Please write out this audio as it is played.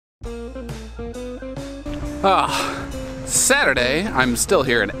Saturday, I'm still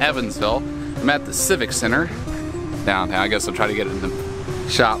here in Evansville. I'm at the Civic Center downtown. I guess I'll try to get in the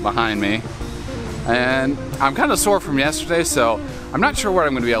shot behind me. And I'm kind of sore from yesterday, so I'm not sure what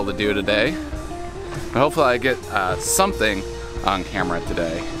I'm going to be able to do today. But hopefully I get something on camera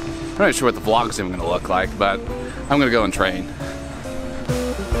today. I'm not sure what the vlog's even going to look like, but I'm going to go and train.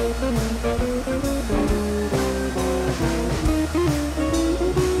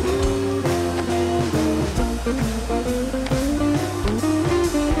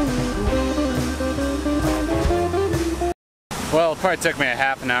 Well, it probably took me a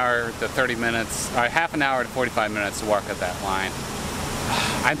half an hour to 30 minutes, or half an hour to 45 minutes to walk up that line.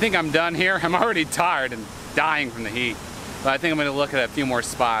 I think I'm done here. I'm already tired and dying from the heat. But I think I'm going to look at a few more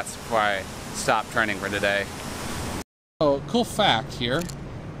spots before I stop training for today. So, cool fact here.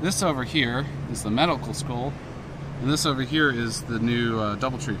 This over here is the medical school, and this over here is the new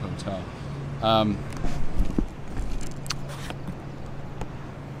Doubletree Hotel.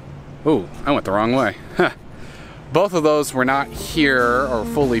 Ooh, I went the wrong way. Both of those were not here or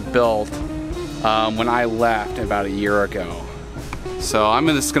fully built when I left about a year ago. So I'm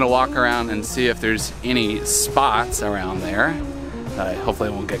just gonna walk around and see if there's any spots around there that I hopefully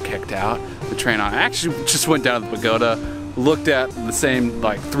won't get kicked out to train on. I actually just went down to the pagoda, looked at the same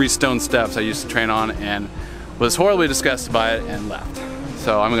like 3 stone steps I used to train on, and was horribly disgusted by it and left.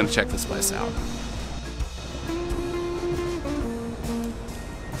 So I'm gonna check this place out.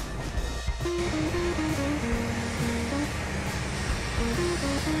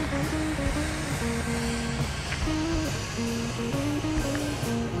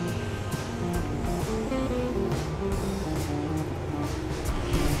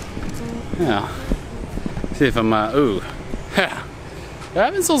 Yeah. See if I'm, ooh.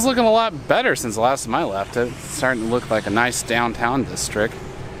 Evansville's looking a lot better since the last time I left. It's starting to look like a nice downtown district.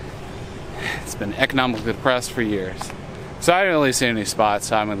 It's been economically depressed for years. So I didn't really see any spots,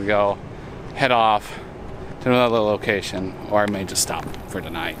 so I'm gonna go head off to another location, or I may just stop for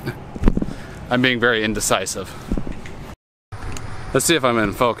tonight. I'm being very indecisive. Let's see if I'm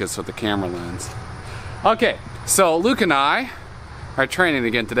in focus with the camera lens. Okay, so Luke and I are training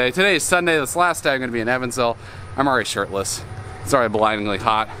again today. Today is Sunday. This last day I'm going to be in Evansville. I'm already shirtless. It's already blindingly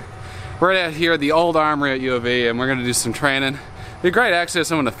hot. We're out here at the old armory at U of E, and we're going to do some training. It'd be great actually if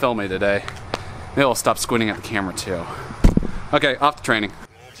someone to film me today. Maybe I'll stop squinting at the camera too. Okay, off to training.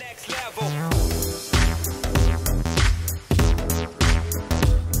 Next level.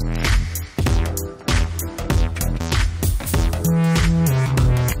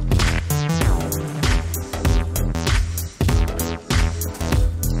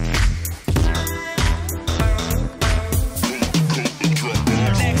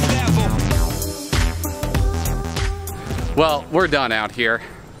 Well, we're done out here,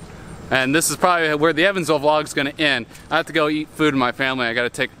 and this is probably where the Evansville vlog's gonna end. I have to go eat food with my family. I gotta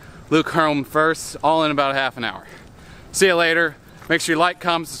take Luke home first, all in about half an hour. See you later. Make sure you like,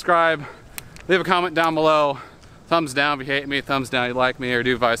 comment, subscribe, leave a comment down below. Thumbs down if you hate me, thumbs down if you like me, or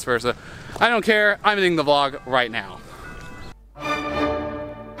do vice versa. I don't care, I'm ending the vlog right now.